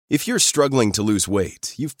If you're struggling to lose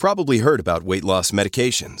weight, you've probably heard about weight loss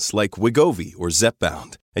medications like Wegovy or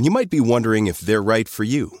Zepbound, and you might be wondering if they're right for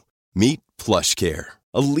you. Meet PlushCare,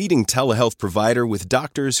 a leading telehealth provider with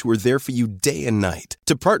doctors who are there for you day and night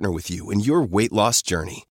to partner with you in your weight loss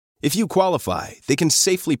journey. If you qualify, they can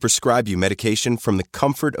safely prescribe you medication from the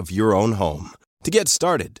comfort of your own home. To get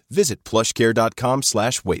started, visit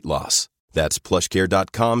plushcare.com/weightloss. That's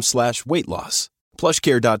plushcare.com/weightloss.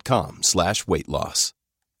 plushcare.com/weightloss.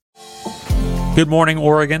 Good morning,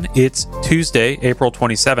 Oregon. It's Tuesday, April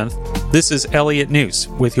 27th. This is Elliott News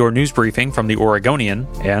with your news briefing from the Oregonian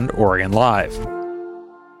and Oregon Live.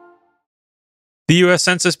 The U.S.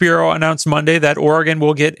 Census Bureau announced Monday that Oregon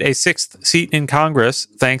will get a sixth seat in Congress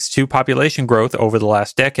thanks to population growth over the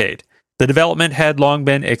last decade. The development had long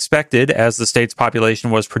been expected, as the state's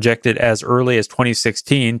population was projected as early as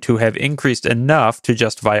 2016 to have increased enough to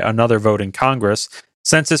justify another vote in Congress.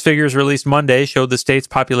 Census figures released Monday showed the state's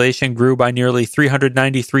population grew by nearly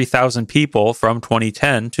 393,000 people from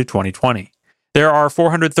 2010 to 2020. There are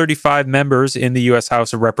 435 members in the U.S.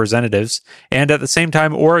 House of Representatives, and at the same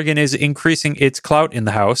time Oregon is increasing its clout in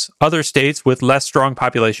the House. Other states with less strong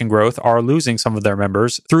population growth are losing some of their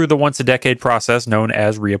members through the once-a-decade process known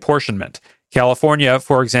as reapportionment. California,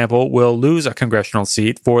 for example, will lose a congressional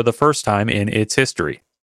seat for the first time in its history.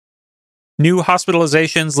 New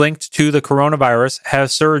hospitalizations linked to the coronavirus have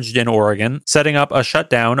surged in Oregon, setting up a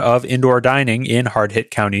shutdown of indoor dining in hard-hit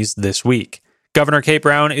counties this week. Governor Kate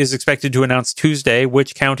Brown is expected to announce Tuesday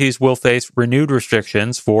which counties will face renewed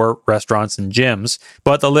restrictions for restaurants and gyms,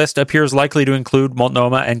 but the list appears likely to include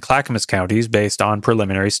Multnomah and Clackamas counties based on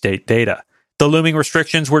preliminary state data. The looming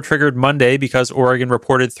restrictions were triggered Monday because Oregon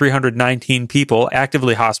reported 319 people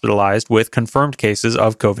actively hospitalized with confirmed cases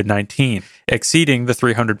of COVID-19, exceeding the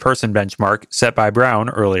 300-person benchmark set by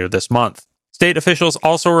Brown earlier this month. State officials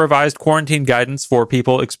also revised quarantine guidance for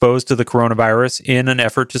people exposed to the coronavirus in an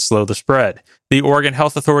effort to slow the spread. The Oregon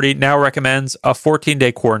Health Authority now recommends a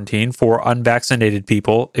 14-day quarantine for unvaccinated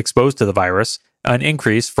people exposed to the virus, an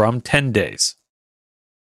increase from 10 days.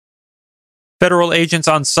 Federal agents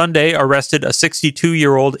on Sunday arrested a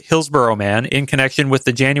 62-year-old Hillsborough man in connection with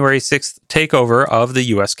the January 6th takeover of the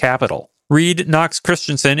U.S. Capitol. Reed Knox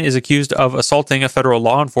Christensen is accused of assaulting a federal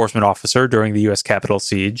law enforcement officer during the U.S. Capitol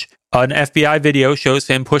siege. An FBI video shows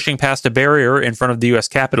him pushing past a barrier in front of the U.S.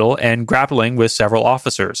 Capitol and grappling with several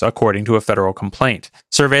officers, according to a federal complaint.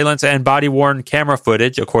 Surveillance and body-worn camera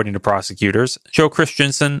footage, according to prosecutors, show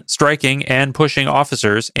Christensen striking and pushing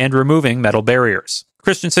officers and removing metal barriers.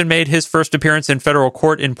 Christensen made his first appearance in federal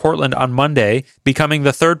court in Portland on Monday, becoming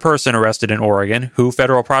the third person arrested in Oregon who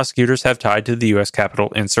federal prosecutors have tied to the U.S.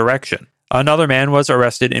 Capitol insurrection. Another man was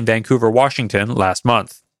arrested in Vancouver, Washington last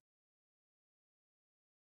month.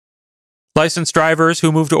 Licensed drivers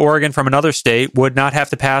who move to Oregon from another state would not have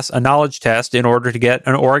to pass a knowledge test in order to get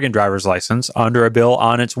an Oregon driver's license under a bill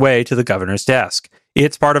on its way to the governor's desk.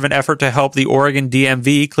 It's part of an effort to help the Oregon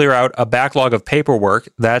DMV clear out a backlog of paperwork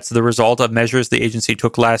that's the result of measures the agency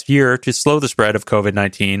took last year to slow the spread of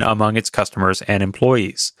COVID-19 among its customers and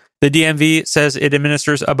employees. The DMV says it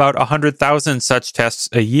administers about 100,000 such tests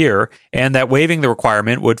a year, and that waiving the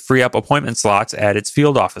requirement would free up appointment slots at its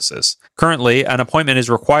field offices. Currently, an appointment is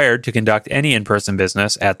required to conduct any in-person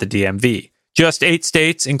business at the DMV. Just 8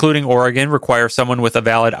 states, including Oregon, require someone with a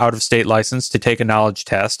valid out-of-state license to take a knowledge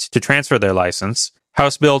test to transfer their license.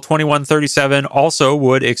 House Bill 2137 also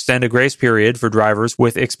would extend a grace period for drivers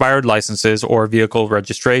with expired licenses or vehicle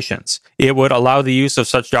registrations. It would allow the use of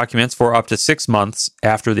such documents for up to 6 months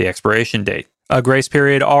after the expiration date. A grace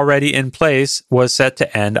period already in place was set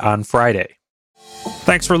to end on Friday.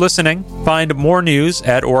 Thanks for listening. Find more news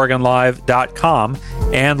at OregonLive.com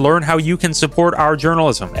and learn how you can support our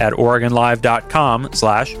journalism at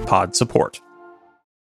OregonLive.com/podsupport.